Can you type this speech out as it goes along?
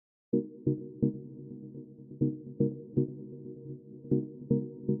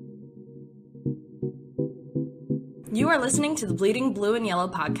You are listening to the Bleeding Blue and Yellow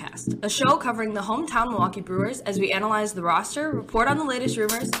podcast, a show covering the hometown Milwaukee Brewers as we analyze the roster, report on the latest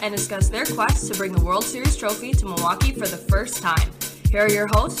rumors, and discuss their quest to bring the World Series trophy to Milwaukee for the first time. Here are your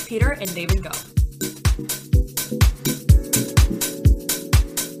hosts, Peter and David Go.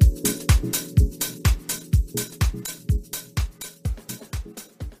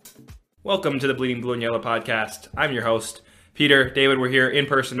 Welcome to the Bleeding Blue and Yellow podcast. I'm your host, Peter. David, we're here in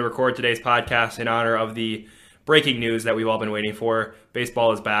person to record today's podcast in honor of the breaking news that we've all been waiting for.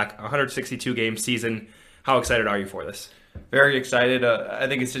 Baseball is back, 162-game season. How excited are you for this? Very excited. I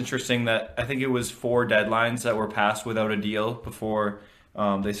think it's interesting that I think it was 4 deadlines that were passed without a deal before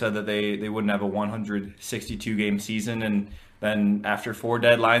they said that they wouldn't have a 162-game season. And then after 4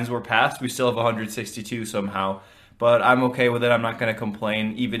 deadlines were passed, we still have 162 somehow. But I'm okay with it. I'm not going to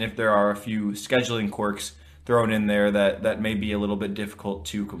complain, even if there are a few scheduling quirks thrown in there that may be a little bit difficult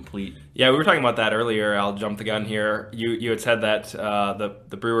to complete. Yeah, we were talking about that earlier. I'll jump the gun here. You had said that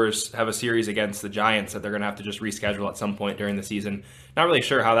the Brewers have a series against the Giants that they're going to have to just reschedule at some point during the season. Not really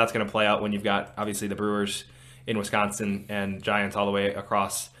sure how that's going to play out when you've got, obviously, the Brewers in Wisconsin and Giants all the way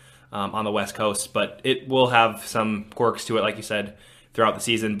across on the West Coast. But it will have some quirks to it, like you said, throughout the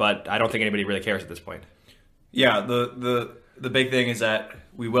season. But I don't think anybody really cares at this point. Yeah, the big thing is that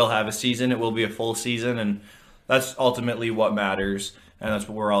we will have a season. It will be a full season, and that's ultimately what matters, and that's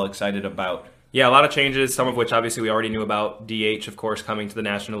what we're all excited about. Yeah, a lot of changes, some of which obviously we already knew about. DH, of course, coming to the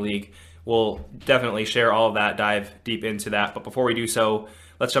National League. We'll definitely share all of that, dive deep into that. But before we do so,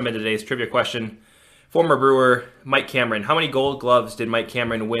 let's jump into today's trivia question. Former Brewer Mike Cameron. How many Gold Gloves did Mike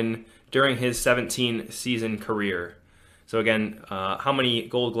Cameron win during his 17-season career? So again, how many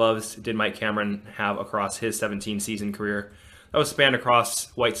Gold Gloves did Mike Cameron have across his 17-season career? That was spanned across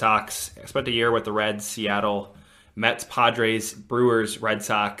White Sox. I spent a year with the Reds, Seattle, Mets, Padres, Brewers, Red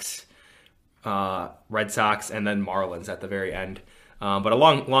Sox, and then Marlins at the very end. But a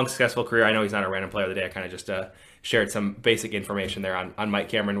long, successful career. I know he's not a random player of the day. I kind of just shared some basic information there on Mike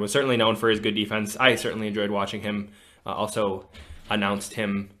Cameron. Was certainly known for his good defense. I certainly enjoyed watching him. Also announced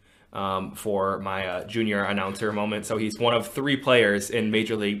him for my junior announcer moment. So he's one of 3 players in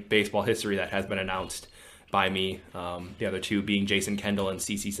Major League Baseball history that has been announced by me. The other 2 being Jason Kendall and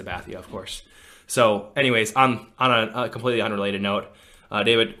CC Sabathia, of course. So anyways, on a completely unrelated note,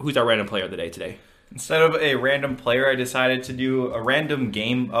 David, who's our random player of the day today? Instead of a random player, I decided to do a random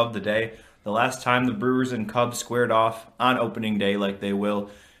game of the day. The last time the Brewers and Cubs squared off on opening day, like they will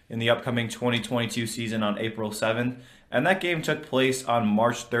in the upcoming 2022 season on April 7th. And that game took place on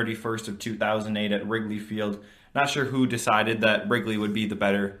March 31st of 2008 at Wrigley Field. Not sure who decided that Wrigley would be the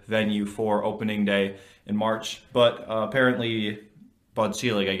better venue for opening day in March, but apparently Bud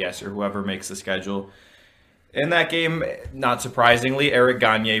Selig, I guess, or whoever makes the schedule. In that game, not surprisingly, Eric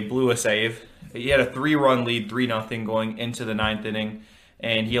Gagne blew a save. He had a 3-run lead, 3-0 going into the 9th inning,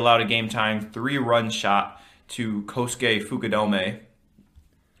 and he allowed a game-time 3-run shot to Kosuke Fukudome.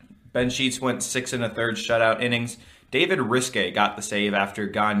 Ben Sheets went 6 1/3 shutout innings. David Riske got the save after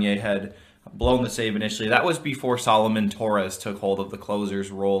Gagne had blown the save initially. That was before Solomon Torres took hold of the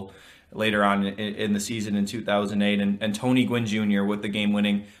closer's role later on in the season in 2008. And Tony Gwynn Jr. with the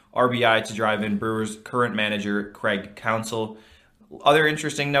game-winning RBI to drive in Brewers' current manager, Craig Counsell. Other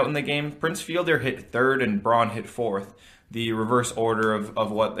interesting note in the game, Prince Fielder hit 3rd and Braun hit 4th. The reverse order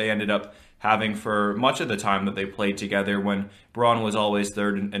of what they ended up having for much of the time that they played together, when Braun was always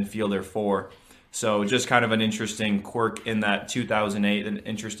 3rd and Fielder 4. So just kind of an interesting quirk in that 2008, an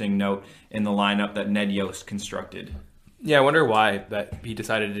interesting note in the lineup that Ned Yost constructed. Yeah, I wonder why that he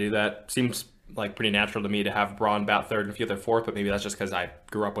decided to do that. Seems like pretty natural to me to have Braun bat 3rd and Fielder 4th, but maybe that's just because I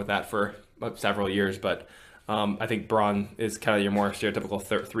grew up with that for several years. But I think Braun is kind of your more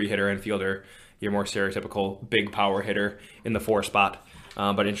stereotypical 3 hitter, and Fielder your more stereotypical big power hitter in the 4 spot.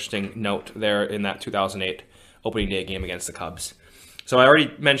 But interesting note there in that 2008 opening day game against the Cubs. So I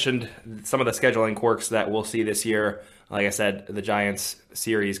already mentioned some of the scheduling quirks that we'll see this year. Like I said, the Giants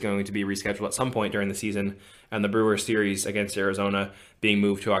series going to be rescheduled at some point during the season, and the Brewers series against Arizona being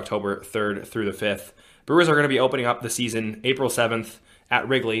moved to October 3rd through the 5th. Brewers are going to be opening up the season April 7th at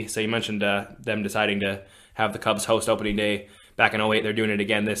Wrigley. So you mentioned them deciding to have the Cubs host opening day back in 2008. They're doing it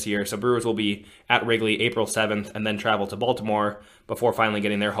again this year. So Brewers will be at Wrigley April 7th and then travel to Baltimore before finally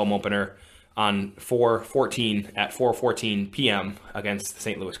getting their home opener on 4/14 at 4:14 p.m. against the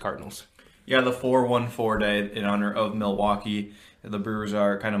St. Louis Cardinals. Yeah, the 4-1-4 day in honor of Milwaukee. The Brewers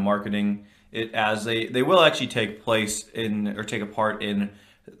are kind of marketing it as they will actually take a part in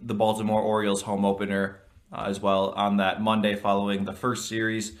the Baltimore Orioles home opener as well on that Monday following the first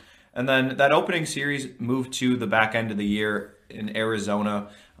series. And then that opening series moved to the back end of the year in Arizona.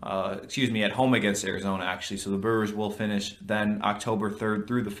 at home against Arizona, actually. So the Brewers will finish then October 3rd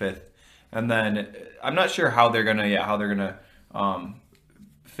through the 5th. And then I'm not sure how they're gonna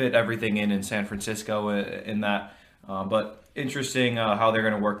fit everything in San Francisco in that. But interesting how they're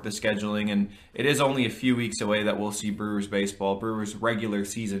going to work the scheduling. And it is only a few weeks away that we'll see Brewers regular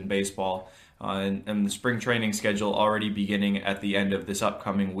season baseball. And the spring training schedule already beginning at the end of this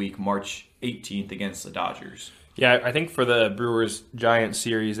upcoming week, March 18th against the Dodgers. Yeah, I think for the Brewers-Giants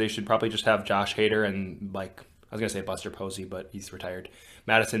series, they should probably just have Josh Hader and, I was going to say Buster Posey, but he's retired.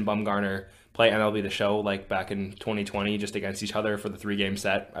 Madison Bumgarner play MLB The Show like back in 2020 just against each other for the 3-game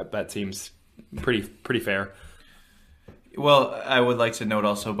set. That seems pretty fair. Well, I would like to note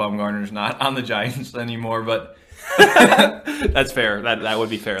also Bumgarner's not on the Giants anymore, but that's fair. That would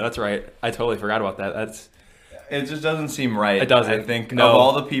be fair. That's right. I totally forgot about that. It just doesn't seem right. It doesn't. I think No. Of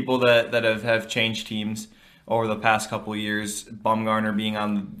all the people that have changed teams over the past couple of years, Bumgarner being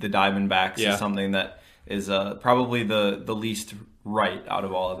on the Diamondbacks is something that is probably the least right out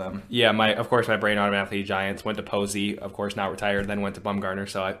of all of them. Yeah, my brain automatically Giants went to Posey, of course now retired, then went to Bumgarner,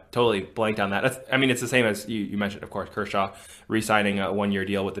 so I totally blanked on that. It's the same as you mentioned, of course, Kershaw re-signing a 1-year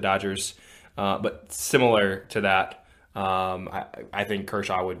deal with the Dodgers, but similar to that, I think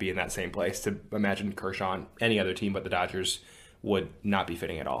Kershaw would be in that same place. To imagine Kershaw on any other team but the Dodgers would not be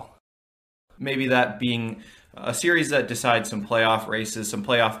fitting at all. Maybe that being a series that decides some playoff races, some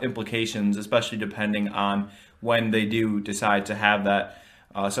playoff implications, especially depending on when they do decide to have that.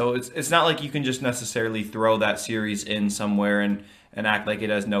 So it's not like you can just necessarily throw that series in somewhere and act like it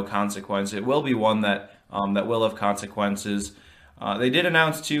has no consequence. It will be one that will have consequences. They did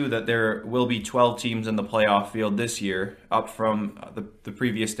announce, too, that there will be 12 teams in the playoff field this year, up from the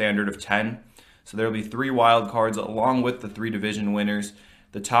previous standard of 10. So there will be 3 wild cards along with the 3 division winners.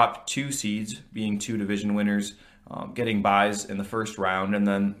 The top 2 seeds, being 2 division winners, getting byes in the first round, and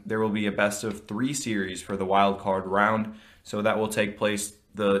then there will be a best of 3 series for the wild card round. So that will take place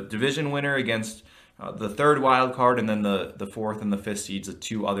the division winner against the 3rd wild card, and then the 4th and the 5th seeds, the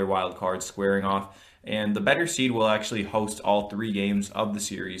 2 other wild cards squaring off. And the better seed will actually host all 3 games of the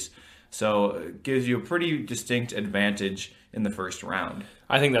series. So it gives you a pretty distinct advantage in the first round.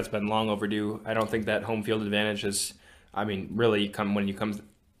 I think that's been long overdue. I don't think that home field advantage is, really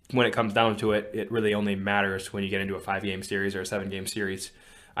when it comes down to it, it really only matters when you get into a 5-game series or a 7-game series.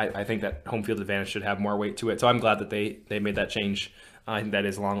 I think that home field advantage should have more weight to it. So I'm glad that they made that change. I think that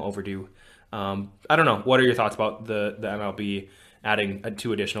is long overdue. I don't know. What are your thoughts about the MLB adding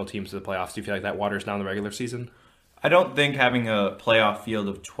 2 additional teams to the playoffs? Do you feel like that waters down the regular season? I don't think having a playoff field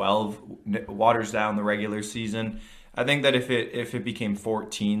of 12 waters down the regular season. I think that if it became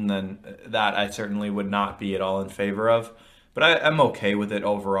 14, then that I certainly would not be at all in favor of. But I'm okay with it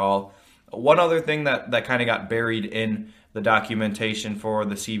overall. One other thing that kind of got buried in the documentation for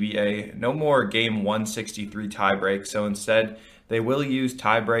the CBA, no more Game 163 tie breaks. So instead, they will use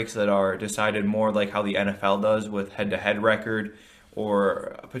tie breaks that are decided more like how the NFL does with head-to-head record,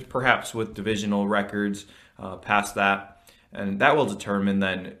 or perhaps with divisional records past that. And that will determine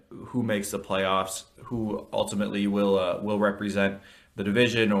then who makes the playoffs, who ultimately will represent the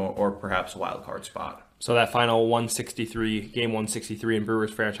division or perhaps a wild card spot. So that final Game 163 in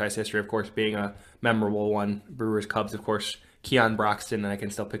Brewers franchise history, of course, being a memorable one. Brewers Cubs, of course, Keon Broxton, and I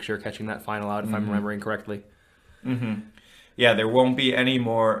can still picture catching that final out if I'm remembering correctly. Mm-hmm. Yeah, there won't be any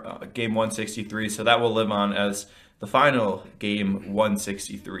more Game 163, so that will live on as the final Game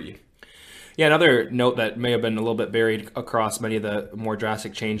 163. Yeah, another note that may have been a little bit buried across many of the more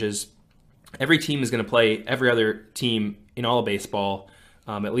drastic changes. Every team is going to play every other team in all of baseball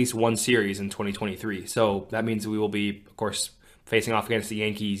at least one series in 2023. So that means we will be, of course, facing off against the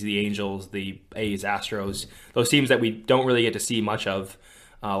Yankees, the Angels, the A's, Astros, those teams that we don't really get to see much of.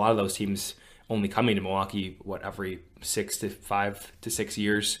 A lot of those teams only coming to Milwaukee, every 5 to 6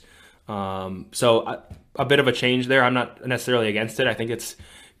 years. So a bit of a change there. I'm not necessarily against it. I think it's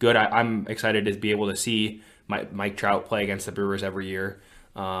good. I'm excited to be able to see Mike Trout play against the Brewers every year.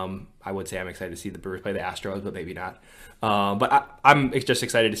 I would say I'm excited to see the Brewers play the Astros, but maybe not. But I'm just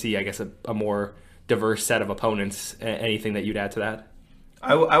excited to see, I guess, a more diverse set of opponents. Anything that you'd add to that?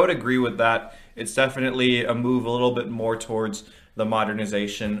 I would agree with that. It's definitely a move a little bit more towards the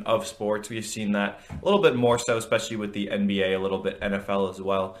modernization of sports. We've seen that a little bit more so, especially with the NBA, a little bit NFL as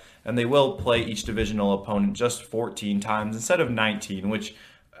well. And they will play each divisional opponent just 14 times instead of 19, which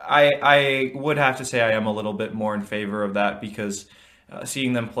I would have to say I am a little bit more in favor of that, because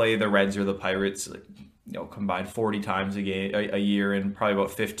seeing them play the Reds or the Pirates, combined 40 times a year and probably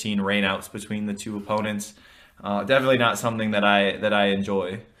about 15 rainouts between the 2 opponents, definitely not something that I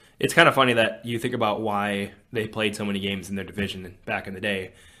enjoy. It's kind of funny that you think about why they played so many games in their division back in the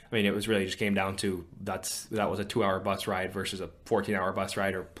day. I mean, it was really just came down to that was a 2-hour bus ride versus a 14-hour bus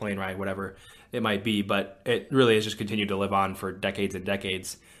ride or plane ride, whatever it might be. But it really has just continued to live on for decades and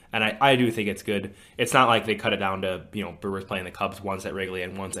decades. And I do think it's good. It's not like they cut it down to, Brewers playing the Cubs once at Wrigley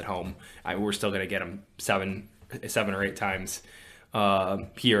and once at home. We're still going to get them seven or 8 times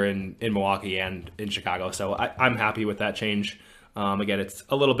here in Milwaukee and in Chicago. So I'm happy with that change. Again, it's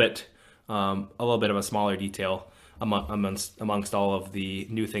a little bit of a smaller detail amongst all of the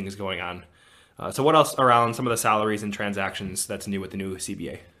new things going on. So what else around some of the salaries and transactions that's new with the new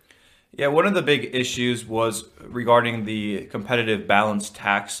CBA? Yeah, one of the big issues was regarding the competitive balance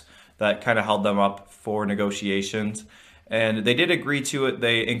tax that kind of held them up for negotiations. And they did agree to it.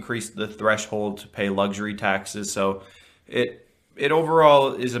 They increased the threshold to pay luxury taxes. So it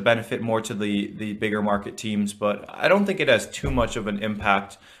overall is a benefit more to the bigger market teams, but I don't think it has too much of an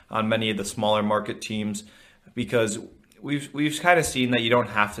impact on many of the smaller market teams, because we've kind of seen that you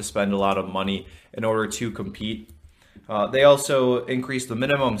don't have to spend a lot of money in order to compete. They also increased the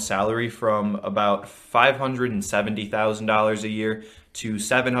minimum salary from about $570,000 a year to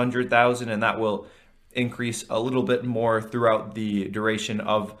 $700,000, and that will increase a little bit more throughout the duration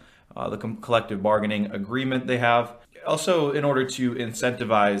of the collective bargaining agreement they have. Also, in order to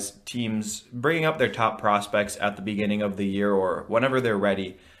incentivize teams bringing up their top prospects at the beginning of the year or whenever they're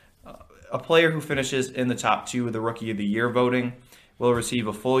ready, a player who finishes in the top 2 of the Rookie of the Year voting will receive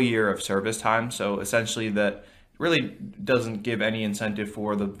a full year of service time. So essentially that really doesn't give any incentive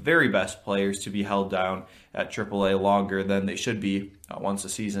for the very best players to be held down at AAA longer than they should be once the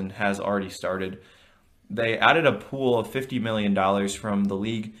season has already started. They added a pool of $50 million from the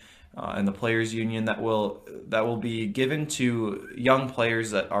league and the players union that will be given to young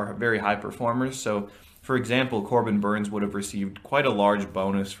players that are very high performers. So, for example, Corbin Burnes would have received quite a large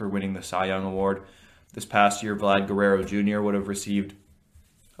bonus for winning the Cy Young Award. This past year, Vlad Guerrero Jr. would have received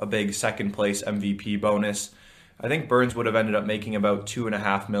a big second place MVP bonus. I think Burnes would have ended up making about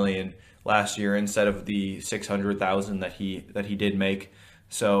 $2.5 million last year instead of the $600,000 that he did make.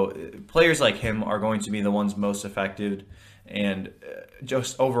 So players like him are going to be the ones most affected, and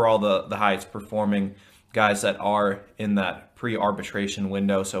just overall the highest performing guys that are in that pre-arbitration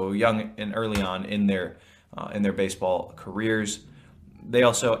window, so young and early on in their baseball careers. They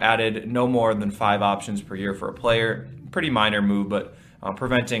also added no more than 5 options per year for a player. Pretty minor move, but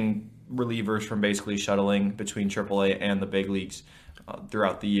preventing relievers from basically shuttling between AAA and the big leagues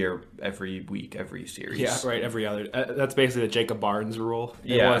throughout the year, every week, every series. Yeah, right, every other. That's basically the Jacob Barnes rule.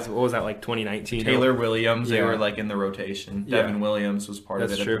 What was that, like 2019? Taylor Williams, they were like in the rotation. Devin Williams was part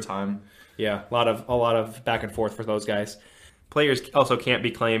of it at the time. Yeah, a lot of back and forth for those guys. Players also can't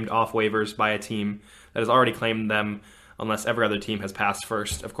be claimed off waivers by a team that has already claimed them unless every other team has passed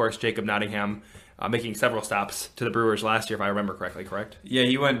first. Of course, Jacob Nottingham making several stops to the Brewers last year, if I remember correctly, correct? Yeah,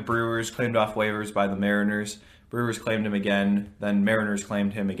 he went Brewers, claimed off waivers by the Mariners. Brewers claimed him again, then Mariners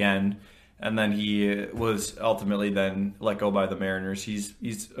claimed him again, and then he was ultimately then let go by the Mariners. He's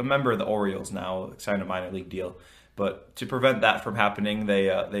a member of the Orioles now, signed a minor league deal. But to prevent that from happening,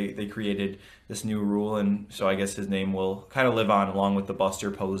 they created this new rule, and so I guess his name will kind of live on along with the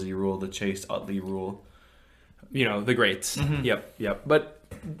Buster Posey rule, the Chase Utley rule. The greats. Mm-hmm. Yep. But,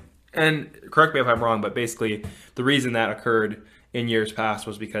 and correct me if I'm wrong, but basically the reason that occurred in years past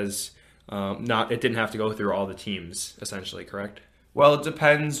was because it didn't have to go through all the teams, essentially, correct? Well, it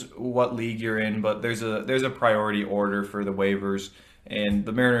depends what league you're in, but there's a priority order for the waivers, and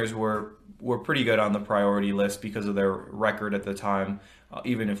the Mariners were pretty good on the priority list because of their record at the time.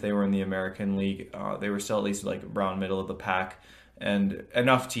 Even if they were in the American League, they were still at least like around middle of the pack, and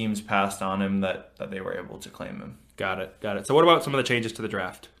enough teams passed on him that they were able to claim him. Got it. So what about some of the changes to the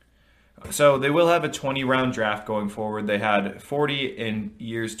draft? So they will have a 20-round draft going forward. They had 40 in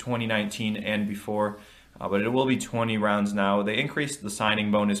years 2019 and before, but it will be 20 rounds now. They increased the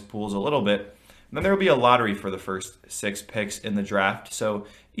signing bonus pools a little bit. And then there will be a lottery for the first 6 picks in the draft. So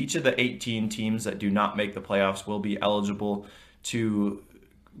each of the 18 teams that do not make the playoffs will be eligible to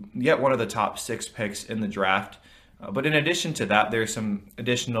get one of the top 6 picks in the draft. But in addition to that, there's some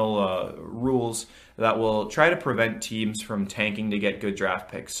additional rules that will try to prevent teams from tanking to get good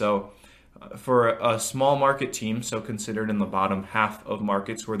draft picks. So for a small market team, so considered in the bottom half of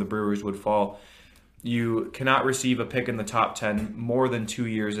markets where the Brewers would fall, you cannot receive a pick in the top 10 more than 2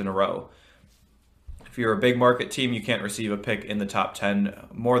 years in a row. If you're a big market team, you can't receive a pick in the top 10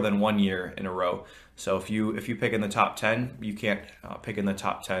 more than 1 year in a row. So if you pick in the top 10, you can't pick in the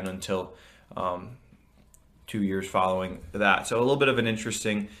top 10 until 2 years following that. So a little bit of an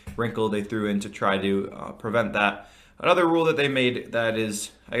interesting wrinkle they threw in to try to prevent that. Another rule that they made that is,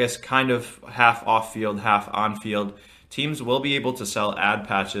 I guess, kind of half off-field, half on-field, teams will be able to sell ad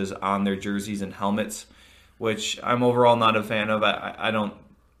patches on their jerseys and helmets, which I'm overall not a fan of. I don't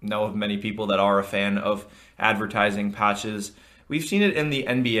know of many people that are a fan of advertising patches. We've seen it in the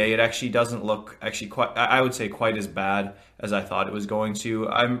NBA. It actually doesn't look quite, I would say, quite as bad as I thought it was going to.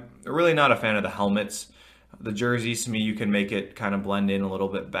 I'm really not a fan of the helmets. The jerseys, to me, you can make it kind of blend in a little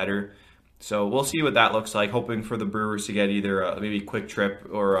bit better. So we'll see what that looks like, hoping for the Brewers to get either maybe Quick Trip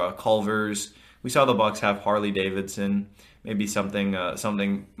or Culver's. We saw the Bucks have Harley Davidson, maybe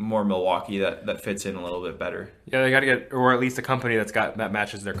something more Milwaukee that fits in a little bit better. Yeah, they got to get, or at least a company that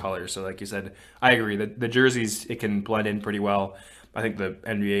matches their colors. So like you said, I agree. The jerseys, it can blend in pretty well. I think the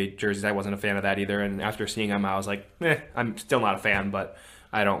NBA jerseys, I wasn't a fan of that either. And after seeing them, I was like, I'm still not a fan, but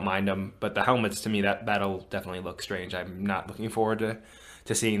I don't mind them. But the helmets, to me, that'll definitely look strange. I'm not looking forward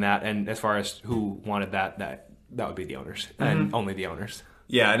to seeing that. And as far as who wanted that would be the owners, and only the owners.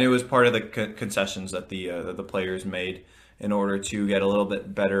 Yeah, and it was part of the concessions that the players made in order to get a little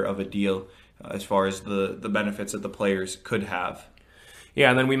bit better of a deal as far as the benefits that the players could have. Yeah,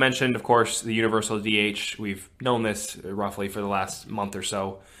 and then we mentioned, of course, the universal DH. We've known this roughly for the last month or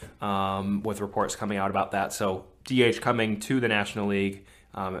so, with reports coming out about that. So DH coming to the National League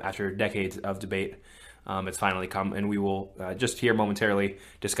after decades of debate. It's finally come, and we will just here momentarily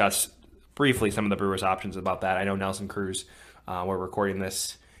discuss briefly some of the Brewers' options about that. I know Nelson Cruz, we're recording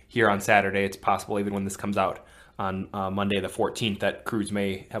this here on Saturday. It's possible even when this comes out on Monday the 14th that Cruz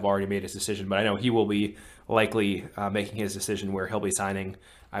may have already made his decision, but I know he will be likely making his decision where he'll be signing.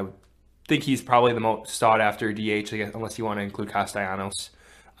 I would think he's probably the most sought-after DH, I guess, unless you want to include Castellanos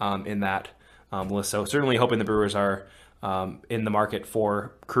in that list. So certainly hoping the Brewers are in the market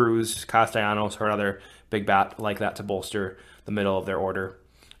for Cruz, Castellanos, or another big bat like that to bolster the middle of their order.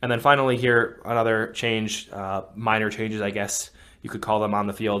 And then finally here, another change, minor changes, I guess you could call them on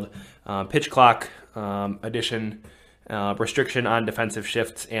the field. Pitch clock addition, restriction on defensive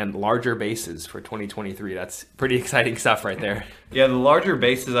shifts, and larger bases for 2023. That's pretty exciting stuff right there. Yeah, the larger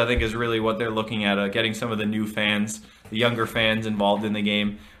bases, I think, is really what they're looking at, getting some of the new fans, the younger fans involved in the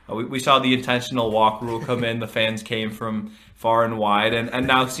game. We saw the intentional walk rule come in. The fans came from far and wide. And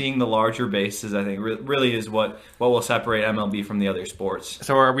now seeing the larger bases, I think, really is what will separate MLB from the other sports.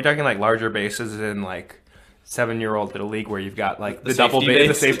 So are we talking like larger bases in like 7-year-old Little League where you've got like the double base,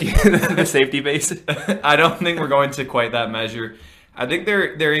 the safety base? I don't think we're going to quite that measure. I think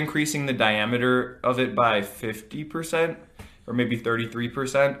they're increasing the diameter of it by 50% or maybe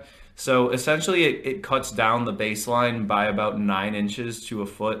 33%. So essentially it cuts down the baseline by about 9 inches to a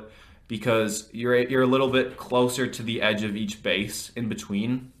foot because you're a little bit closer to the edge of each base in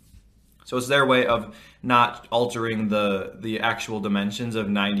between. So it's their way of not altering the actual dimensions of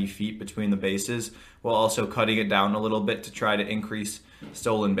 90 feet between the bases, while also cutting it down a little bit to try to increase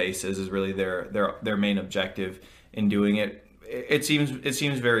stolen bases is really their main objective in doing it. It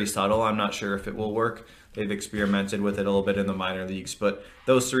seems very subtle. I'm not sure if it will work. They've experimented with it a little bit in the minor leagues, but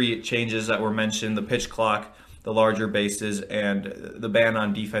those 3 changes that were mentioned, the pitch clock, the larger bases, and the ban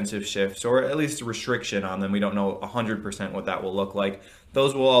on defensive shifts, or at least a restriction on them. We don't know 100% what that will look like.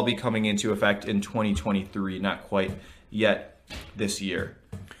 Those will all be coming into effect in 2023, not quite yet this year.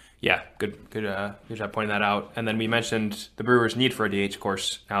 Yeah, good job pointing that out. And then we mentioned the Brewers' need for a DH, of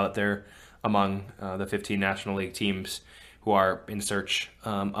course, now that they're among the 15 National League teams who are in search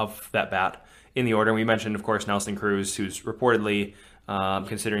of that bat in the order. And we mentioned, of course, Nelson Cruz, who's reportedly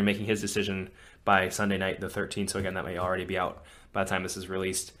considering making his decision by Sunday night, the 13th. So again, that may already be out by the time this is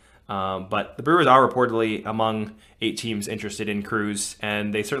released. But the Brewers are reportedly among 8 teams interested in Cruz,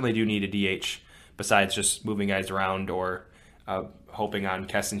 and they certainly do need a DH besides just moving guys around or hoping on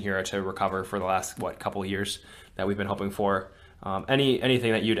Keston Hiura to recover for the last, couple of years that we've been hoping for.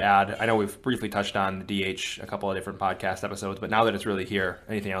 Anything that you'd add? I know we've briefly touched on the DH a couple of different podcast episodes, but now that it's really here,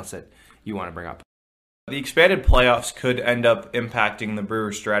 anything else that you want to bring up? The expanded playoffs could end up impacting the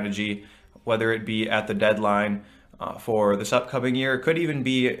Brewers' strategy, whether it be at the deadline for this upcoming year. It could even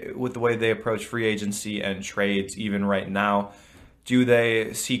be with the way they approach free agency and trades even right now. Do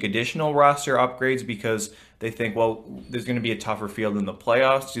they seek additional roster upgrades because they think, well, there's going to be a tougher field in the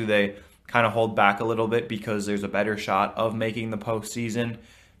playoffs? Do they kind of hold back a little bit because there's a better shot of making the postseason?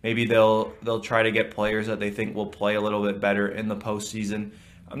 Maybe they'll try to get players that they think will play a little bit better in the postseason.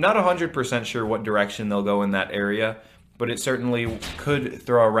 I'm not 100% sure what direction they'll go in that area, but it certainly could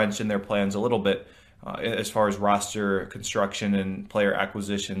throw a wrench in their plans a little bit as far as roster construction and player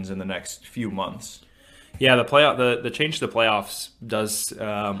acquisitions in the next few months. Yeah, the change to the playoffs does,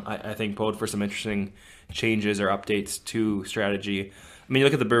 I think, bode for some interesting changes or updates to strategy. I mean, you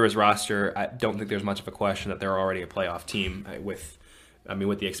look at the Brewers roster, I don't think there's much of a question that they're already a playoff team with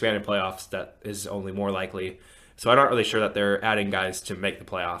the expanded playoffs, that is only more likely. So I'm not really sure that they're adding guys to make the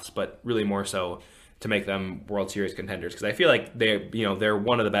playoffs, but really more so to make them World Series contenders. Because I feel like they're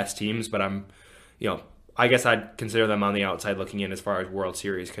one of the best teams, but I guess I'd consider them on the outside looking in as far as World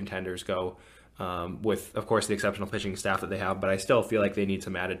Series contenders go, with, of course, the exceptional pitching staff that they have. But I still feel like they need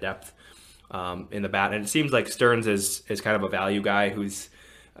some added depth in the bat. And it seems like Stearns is kind of a value guy who's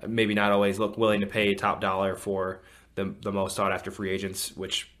maybe not always willing to pay top dollar for the most sought-after free agents,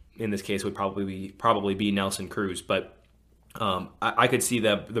 which in this case would probably be Nelson Cruz. But I could see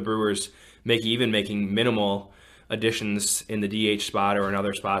the Brewers making minimal additions in the DH spot or in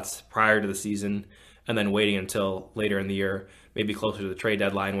other spots prior to the season, and then waiting until later in the year, maybe closer to the trade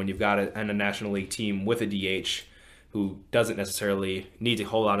deadline, when you've got a National League team with a DH who doesn't necessarily need to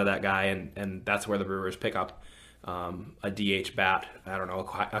hold on to that guy, and that's where the Brewers pick up a DH bat, I don't know,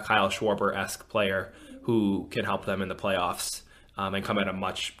 a Kyle Schwarber-esque player who can help them in the playoffs and come at a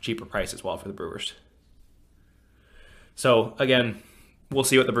much cheaper price as well for the Brewers. So, again, we'll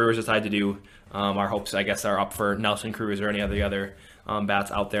see what the Brewers decide to do. Our hopes, I guess, are up for Nelson Cruz or any of the other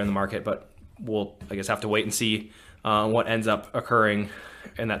bats out there in the market, but we'll, I guess, have to wait and see what ends up occurring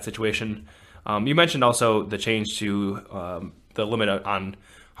in that situation. You mentioned also the change to the limit on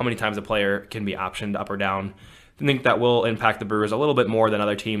how many times a player can be optioned up or down. I think that will impact the Brewers a little bit more than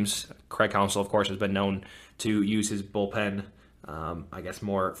other teams. Craig Counsell, of course, has been known to use his bullpen, I guess,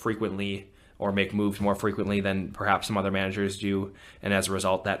 more frequently or make moves more frequently than perhaps some other managers do. And as a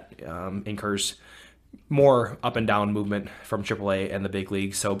result, that incurs more up and down movement from AAA and the big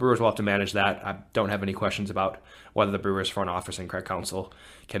leagues. So Brewers will have to manage that. I don't have any questions about whether the Brewers front office and Craig Counsell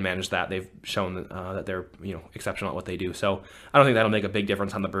can manage that. They've shown that they're exceptional at what they do. So I don't think that'll make a big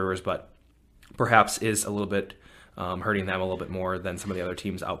difference on the Brewers, but perhaps is a little bit hurting them a little bit more than some of the other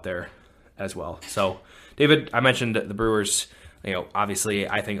teams out there as well. So, David, I mentioned the Brewers, obviously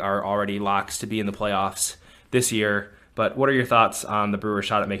I think are already locks to be in the playoffs this year, but what are your thoughts on the Brewers'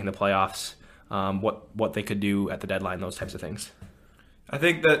 shot at making the playoffs, what they could do at the deadline, those types of things? I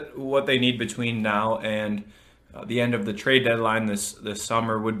think that what they need between now and the end of the trade deadline this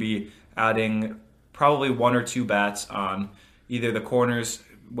summer would be adding probably one or two bats on either the corners,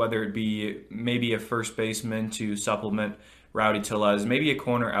 whether it be maybe a first baseman to supplement Rowdy Tellez, maybe a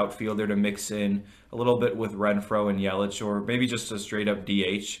corner outfielder to mix in a little bit with Renfroe and Yelich, or maybe just a straight up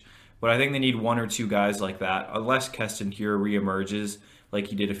DH. But I think they need one or two guys like that, unless Keston Hiura reemerges like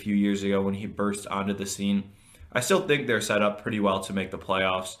he did a few years ago when he burst onto the scene. I still think they're set up pretty well to make the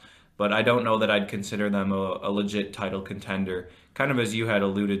playoffs, but I don't know that I'd consider them a legit title contender, kind of as you had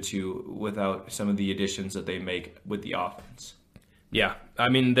alluded to, without some of the additions that they make with the offense. Yeah, I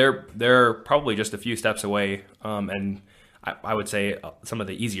mean, they're probably just a few steps away, and I would say some of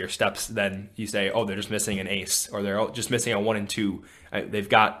the easier steps than you say, oh, they're just missing an ace, or they're just missing a 1 and 2. They've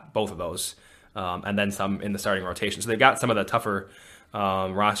got both of those, and then some in the starting rotation. So they've got some of the tougher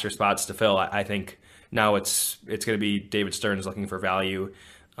roster spots to fill. I think now it's going to be David Stearns looking for value.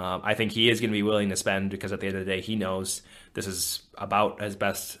 I think he is going to be willing to spend, because at the end of the day, he knows this is about as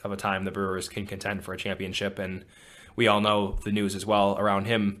best of a time the Brewers can contend for a championship, and we all know the news as well around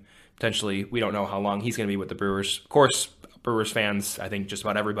him. Potentially, we don't know how long he's going to be with the Brewers. Of course, Brewers fans, I think just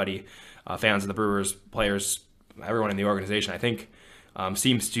about everybody, fans of the Brewers, players, everyone in the organization, I think,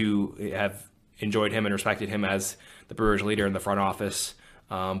 seems to have enjoyed him and respected him as the Brewers leader in the front office.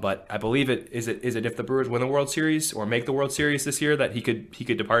 But I believe is it if the Brewers win the World Series or make the World Series this year that he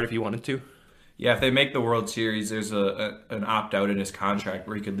could depart if he wanted to? Yeah, if they make the World Series, there's an opt-out in his contract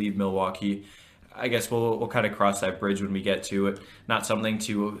where he could leave Milwaukee. I guess we'll kind of cross that bridge when we get to it. Not something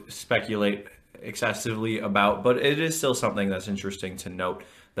to speculate excessively about, but it is still something that's interesting to note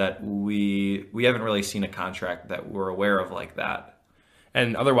that we haven't really seen a contract that we're aware of like that.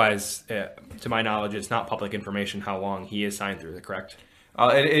 And otherwise, to my knowledge, it's not public information how long he is signed through, correct?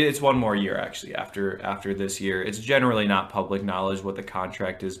 It's one more year, actually, after this year. It's generally not public knowledge what the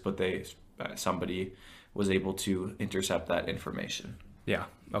contract is, but somebody was able to intercept that information. Yeah,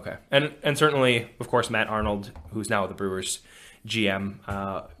 okay. And certainly, of course, Matt Arnold, who's now the Brewers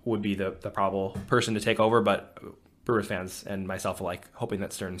GM, would be the probable person to take over, but Brewers fans and myself alike hoping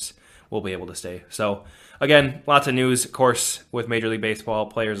that Stearns will be able to stay. So, again, lots of news, of course, with Major League Baseball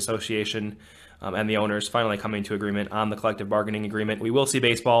Players Association and the owners finally coming to agreement on the collective bargaining agreement. We will see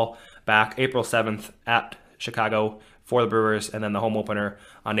baseball back April 7th at Chicago for the Brewers, and then the home opener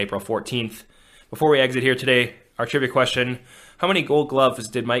on April 14th. Before we exit here today, our trivia question: how many Gold Gloves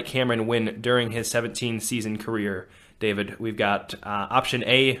did Mike Cameron win during his 17-season career? David, we've got option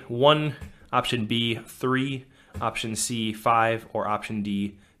A, 1, option B, 3, option C, 5, or option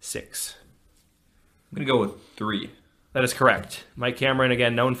D, 6. I'm going to go with 3. That is correct. Mike Cameron,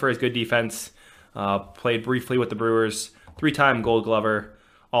 again, known for his good defense, Played briefly with the Brewers, 3-time Gold Glover,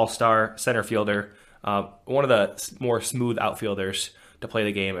 All-Star, center fielder. One of the more smooth outfielders to play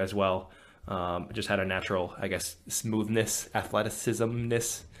the game as well. Just had a natural, I guess, smoothness,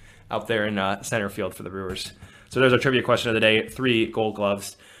 athleticismness out there in center field for the Brewers. So there's our trivia question of the day. 3 Gold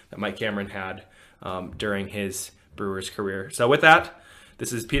Gloves that Mike Cameron had during his Brewers career. So with that,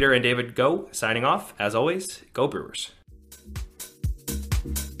 this is Peter and David Go signing off. As always, go Brewers.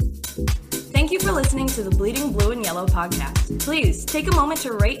 Thank you for listening to the Bleeding Blue and Yellow podcast. Please take a moment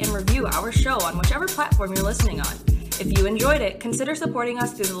to rate and review our show on whichever platform you're listening on. If you enjoyed it, consider supporting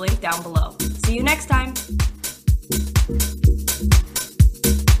us through the link down below. See you next time.